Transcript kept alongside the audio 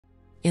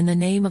In the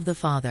name of the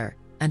Father,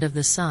 and of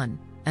the Son,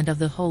 and of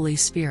the Holy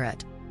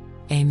Spirit.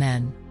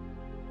 Amen.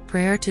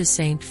 Prayer to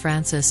Saint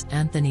Francis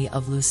Anthony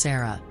of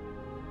Lucera.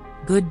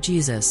 Good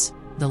Jesus,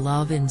 the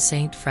love in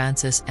Saint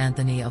Francis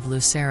Anthony of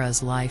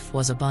Lucera's life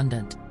was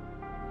abundant.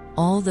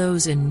 All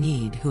those in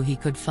need who he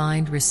could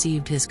find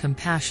received his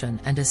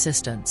compassion and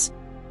assistance.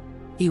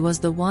 He was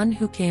the one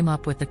who came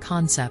up with the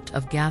concept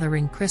of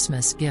gathering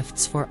Christmas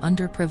gifts for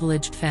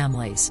underprivileged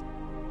families.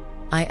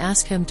 I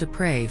ask him to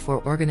pray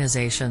for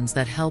organizations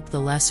that help the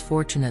less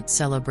fortunate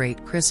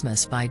celebrate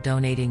Christmas by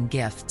donating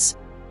gifts.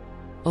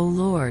 O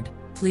Lord,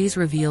 please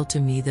reveal to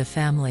me the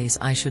families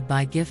I should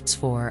buy gifts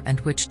for and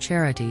which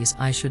charities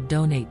I should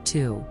donate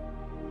to.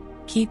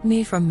 Keep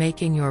me from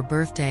making your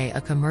birthday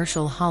a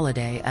commercial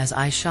holiday as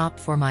I shop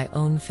for my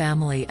own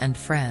family and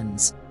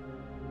friends.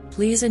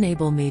 Please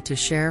enable me to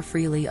share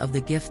freely of the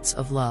gifts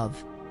of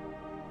love.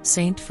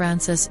 Saint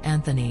Francis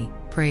Anthony,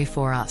 pray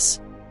for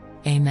us.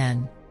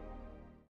 Amen.